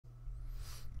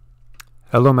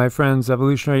Hello, my friends,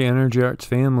 Evolutionary Energy Arts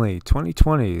family.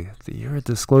 2020, the year of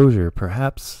disclosure,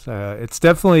 perhaps. It's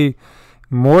definitely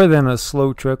more than a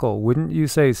slow trickle, wouldn't you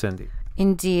say, Cindy?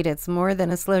 Indeed, it's more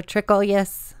than a slow trickle,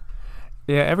 yes.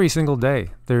 Yeah, every single day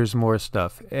there's more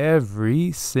stuff.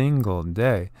 Every single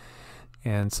day.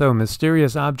 And so,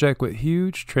 mysterious object with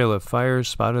huge trail of fire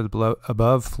spotted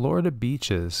above Florida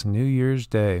beaches, New Year's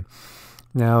Day.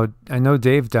 Now, I know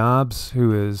Dave Dobbs,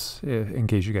 who is, in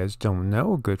case you guys don't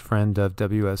know, a good friend of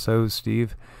WSO,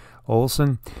 Steve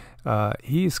Olson.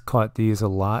 He's caught these a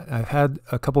lot. I've had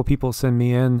a couple people send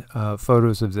me in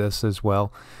photos of this as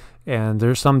well. And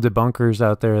there's some debunkers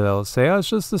out there that'll say, oh, it's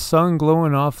just the sun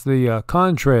glowing off the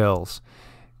contrails.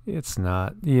 It's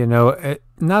not,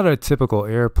 not a typical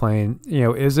airplane.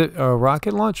 Is it a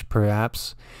rocket launch?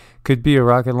 Perhaps. Could be a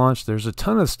rocket launch. There's a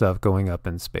ton of stuff going up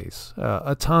in space,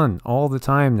 a ton, all the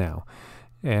time now.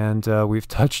 And we've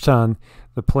touched on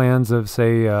the plans of,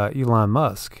 say, Elon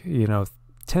Musk.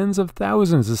 Tens of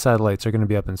thousands of satellites are going to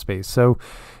be up in space. So,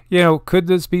 could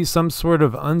this be some sort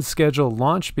of unscheduled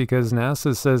launch because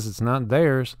NASA says it's not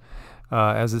theirs?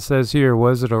 As it says here,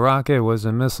 was it a rocket? Was it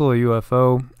a missile, a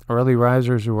UFO? Early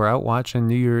risers who were out watching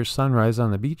New Year's sunrise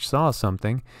on the beach saw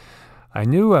something. I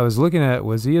knew I was looking at it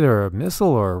was either a missile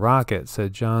or a rocket,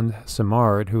 said John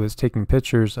Simard, who was taking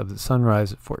pictures of the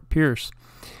sunrise at Fort Pierce.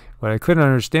 What I couldn't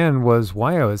understand was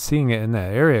why I was seeing it in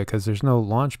that area, because there's no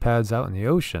launch pads out in the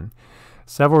ocean.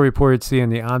 Several reported seeing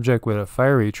the object with a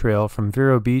fiery trail from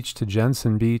Vero Beach to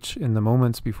Jensen Beach in the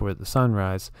moments before the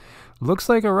sunrise. Looks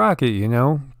like a rocket,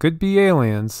 Could be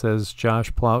aliens, says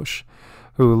Josh Plausch,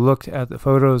 who looked at the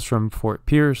photos from Fort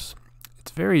Pierce.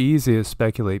 It's very easy to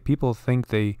speculate. People think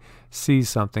they see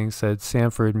something, said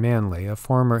Sanford Manley, a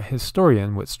former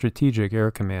historian with Strategic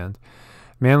Air Command.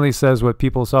 Manley says what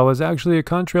people saw was actually a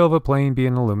contrail of a plane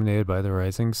being illuminated by the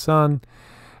rising sun.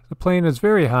 The plane is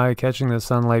very high, catching the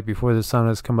sunlight before the sun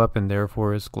has come up and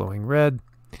therefore is glowing red.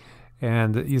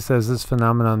 And he says this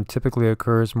phenomenon typically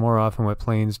occurs more often with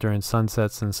planes during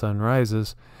sunsets and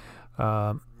sunrises.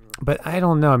 But I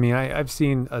don't know. I mean, I've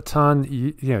seen a ton.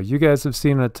 You guys have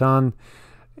seen a ton.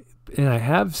 And I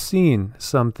have seen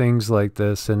some things like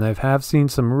this. And I have seen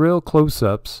some real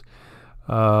close-ups.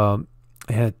 And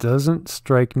it doesn't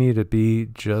strike me to be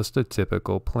just a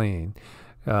typical plane.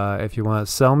 If you want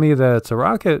to sell me that it's a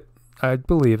rocket, I'd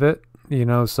believe it.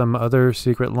 Some other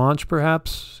secret launch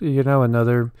perhaps.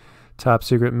 Another top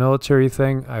secret military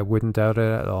thing. I wouldn't doubt it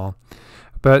at all.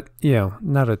 But,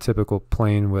 not a typical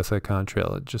plane with a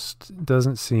contrail. It just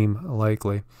doesn't seem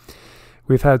likely.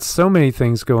 We've had so many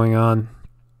things going on.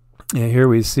 And here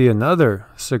we see another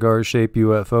cigar-shaped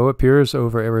UFO appears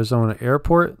over Arizona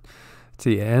Airport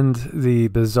to end the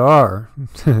bizarre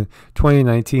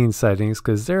 2019 sightings,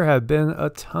 because there have been a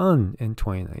ton in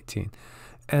 2019.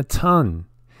 A ton.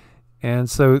 And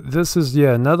so this is,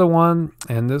 another one.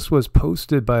 And this was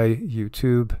posted by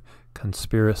YouTube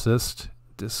conspiracist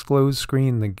Disclose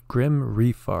screen, the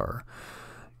Grimreefar,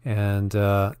 and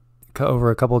over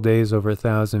a couple days, over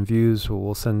 1,000 views.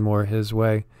 We'll send more his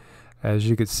way, as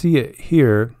you could see it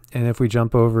here. And if we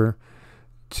jump over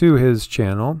to his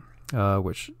channel,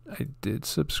 which I did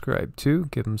subscribe to,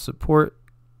 give him support.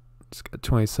 It's got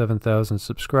 27,000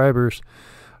 subscribers.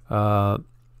 Go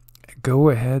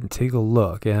ahead and take a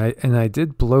look. And I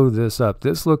did blow this up.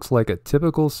 This looks like a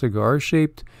typical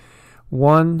cigar-shaped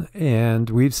one, and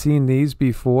we've seen these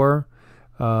before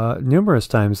numerous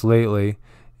times lately.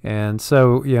 And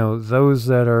so, those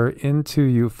that are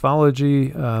into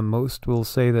ufology, most will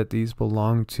say that these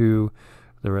belong to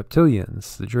the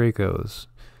reptilians, the Dracos.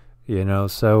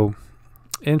 So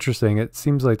interesting. It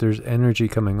seems like there's energy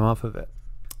coming off of it.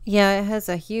 Yeah, it has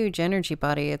a huge energy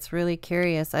body. It's really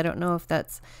curious. I don't know if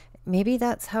maybe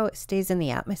that's how it stays in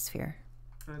the atmosphere.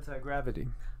 Anti-gravity.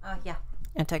 Yeah,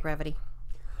 anti-gravity.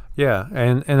 Yeah,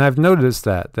 and I've noticed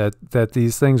that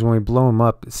these things, when we blow them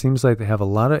up, it seems like they have a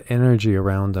lot of energy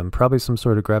around them, probably some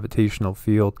sort of gravitational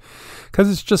field, because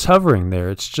it's just hovering there.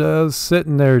 It's just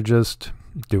sitting there, just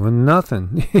doing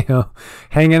nothing,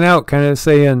 hanging out, kind of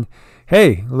saying,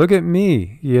 hey, look at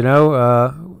me,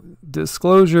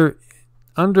 disclosure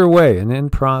underway and in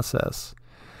process.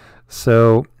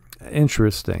 So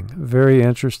interesting, very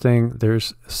interesting.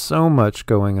 There's so much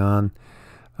going on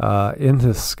in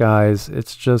the skies.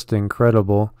 It's just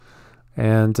incredible.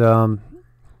 And I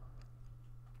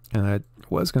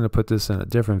was going to put this in a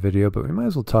different video, but we might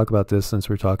as well talk about this since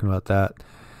we're talking about that.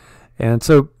 And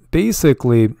so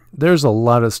basically, there's a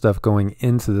lot of stuff going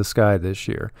into the sky this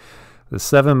year. The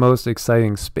 7 most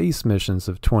exciting space missions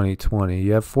of 2020.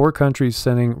 You have 4 countries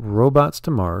sending robots to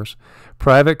Mars.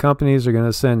 Private companies are going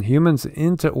to send humans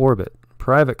into orbit.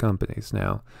 Private companies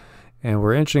now. and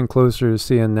we're inching closer to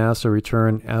seeing NASA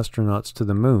return astronauts to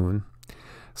the moon.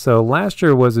 So last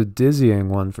year was a dizzying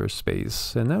one for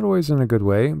space, and not always in a good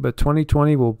way, but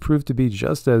 2020 will prove to be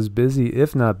just as busy,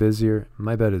 if not busier.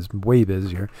 My bet is way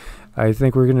busier. I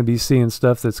think we're going to be seeing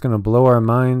stuff that's going to blow our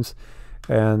minds.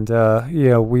 And,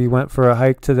 we went for a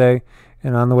hike today,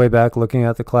 and on the way back looking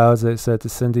at the clouds, I said to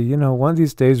Cindy, one of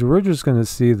these days we're just going to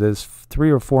see this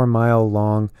 3 or 4 mile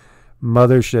long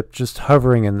mothership just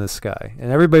hovering in the sky.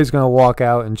 And everybody's going to walk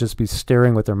out and just be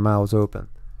staring with their mouths open.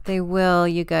 They will,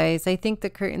 you guys. I think the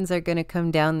curtains are going to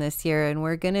come down this year, and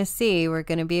we're going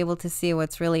to be able to see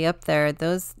what's really up there.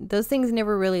 Those things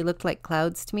never really looked like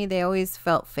clouds to me. They always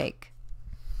felt fake.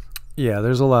 Yeah,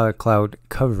 there's a lot of cloud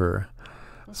cover.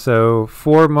 So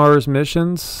 4 Mars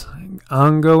missions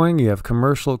ongoing. You have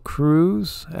commercial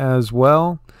crews as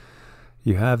well.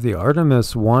 You have the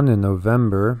Artemis 1 in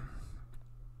November.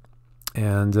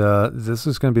 And this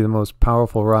is going to be the most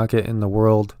powerful rocket in the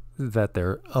world that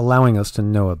they're allowing us to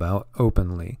know about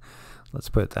openly. Let's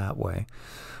put it that way.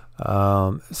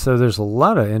 So there's a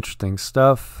lot of interesting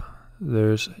stuff.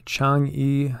 There's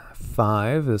Chang'e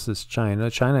 5. This is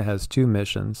China. China has 2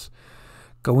 missions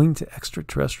going to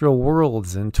extraterrestrial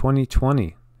worlds in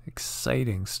 2020.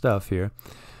 Exciting stuff here.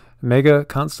 Mega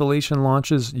constellation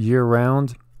launches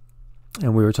year-round.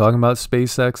 And we were talking about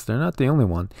SpaceX. They're not the only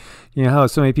one. You know how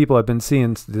so many people have been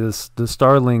seeing the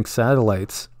Starlink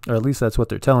satellites, or at least that's what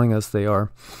they're telling us they are.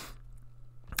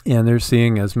 And they're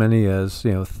seeing as many as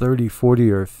 30, 40,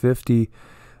 or 50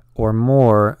 or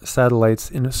more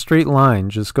satellites in a straight line,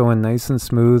 just going nice and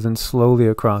smooth and slowly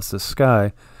across the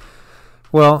sky.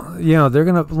 Well, they're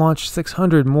going to launch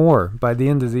 600 more by the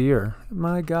end of the year.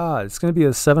 My God, it's going to be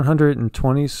a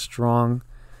 720 strong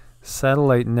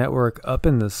satellite network up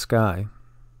in the sky.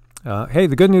 Hey,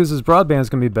 the good news is broadband is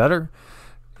going to be better.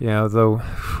 Though,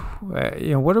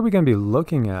 what are we going to be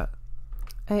looking at?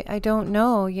 I don't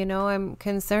know. I'm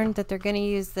concerned that they're going to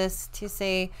use this to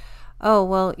say, oh,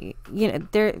 well,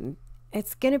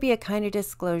 it's going to be a kind of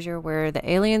disclosure where the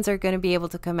aliens are going to be able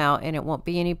to come out and it won't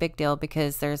be any big deal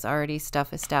because there's already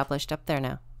stuff established up there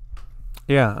now.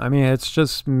 Yeah, I mean, it's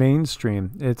just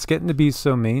mainstream. It's getting to be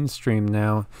so mainstream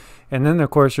now. And then, of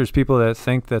course, there's people that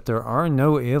think that there are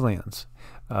no aliens,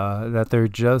 that they're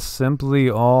just simply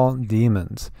all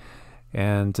demons.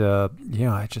 And,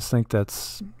 I just think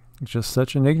that's just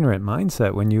such an ignorant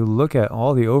mindset when you look at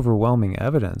all the overwhelming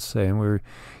evidence. And we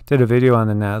did a video on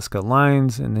the Nazca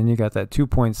lines, and then you got that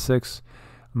 2.6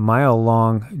 mile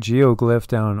long geoglyph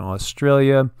down in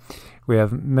Australia. We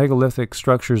have megalithic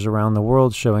structures around the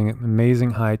world showing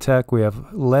amazing high tech. We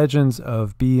have legends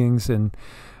of beings in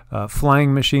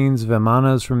flying machines,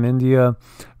 Vimanas from India,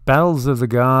 battles of the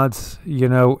gods.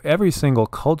 Every single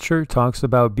culture talks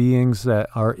about beings that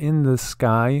are in the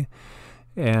sky.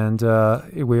 And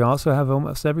we also have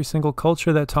almost every single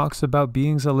culture that talks about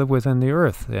beings that live within the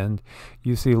earth. And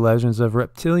you see legends of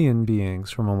reptilian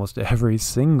beings from almost every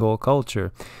single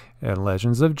culture. And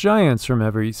legends of giants from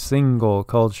every single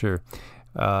culture.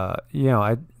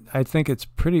 I think it's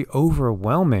pretty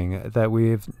overwhelming that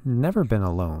we've never been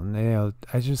alone.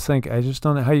 I just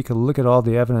don't know how you could look at all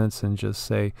the evidence and just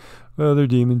say, well, they're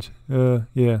demons.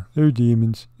 Yeah, they're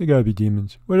demons. They gotta be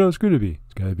demons. What else could it be?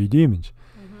 It's gotta be demons.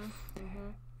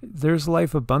 There's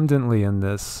life abundantly in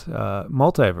this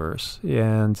multiverse,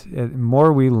 and the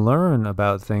more we learn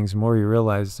about things, the more you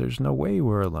realize there's no way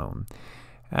we're alone.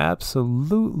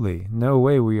 Absolutely no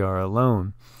way we are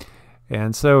alone.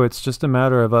 And so it's just a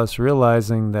matter of us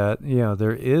realizing that,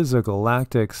 there is a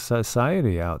galactic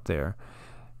society out there.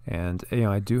 And,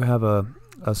 I do have a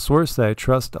source that I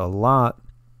trust a lot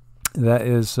that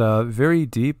is very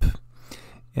deep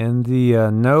in the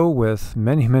know with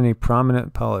many, many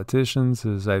prominent politicians,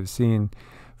 as I've seen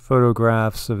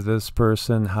photographs of this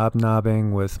person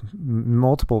hobnobbing with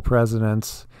multiple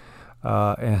presidents,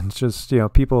 and just,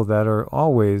 people that are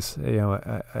always,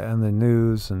 on the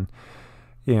news. And,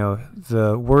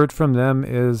 the word from them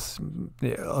is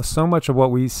so much of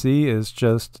what we see is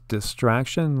just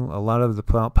distraction. A lot of the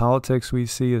politics we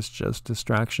see is just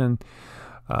distraction.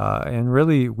 And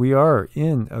really, we are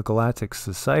in a galactic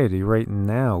society right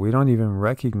now. We don't even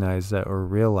recognize that or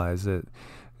realize it,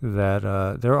 that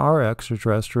there are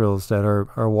extraterrestrials that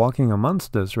are walking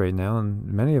amongst us right now, and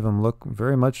many of them look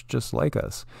very much just like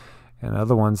us. And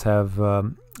other ones have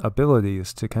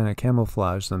abilities to kind of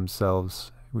camouflage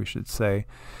themselves, we should say.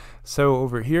 So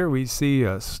over here we see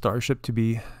a starship to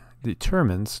be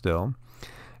determined still.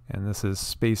 And this is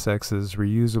SpaceX's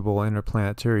reusable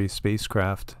interplanetary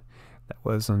spacecraft that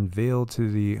was unveiled to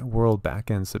the world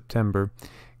back in September.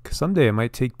 'Cause someday it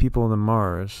might take people to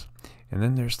Mars. And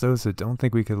then there's those that don't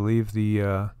think we could leave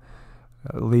the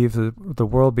leave the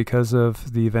world because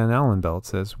of the Van Allen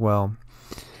belts as well.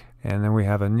 And then we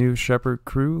have a new Shepard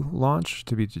crew launch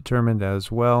to be determined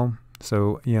as well.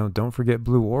 So, don't forget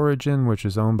Blue Origin, which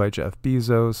is owned by Jeff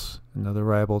Bezos, another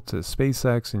rival to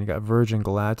SpaceX, and you got Virgin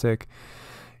Galactic.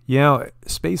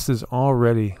 Space is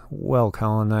already well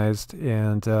colonized,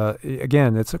 and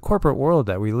again, it's a corporate world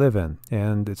that we live in,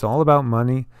 and it's all about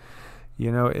money.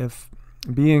 If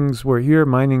beings were here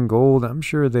mining gold, I'm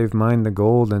sure they've mined the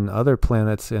gold in other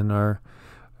planets in our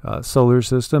solar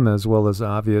system, as well as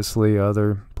obviously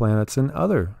other planets in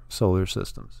other solar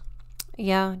systems.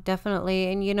 Yeah,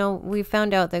 definitely. And we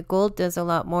found out that gold does a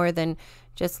lot more than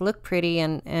just look pretty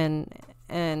and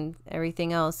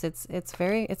everything else. It's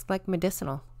like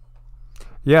medicinal.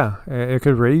 Yeah, it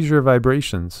could raise your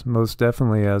vibrations, most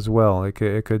definitely as well. It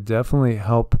could definitely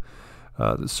help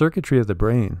the circuitry of the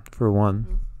brain, for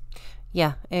one.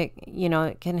 Yeah,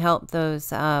 it can help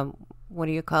those, what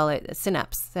do you call it,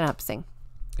 synapsing.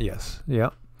 Yes, yeah.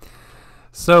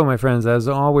 So, my friends, as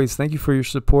always, thank you for your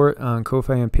support on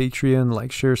Ko-Fi and Patreon.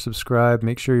 Like, share, subscribe.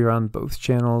 Make sure you're on both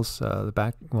channels.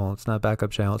 It's not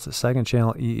backup channel, it's the second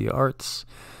channel, EEARTS.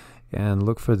 And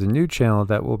look for the new channel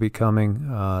that will be coming.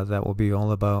 That will be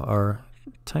all about our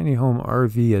tiny home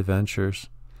RV adventures.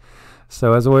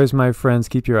 So as always, my friends,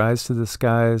 keep your eyes to the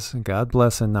skies. God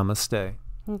bless and namaste.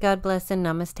 God bless and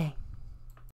namaste.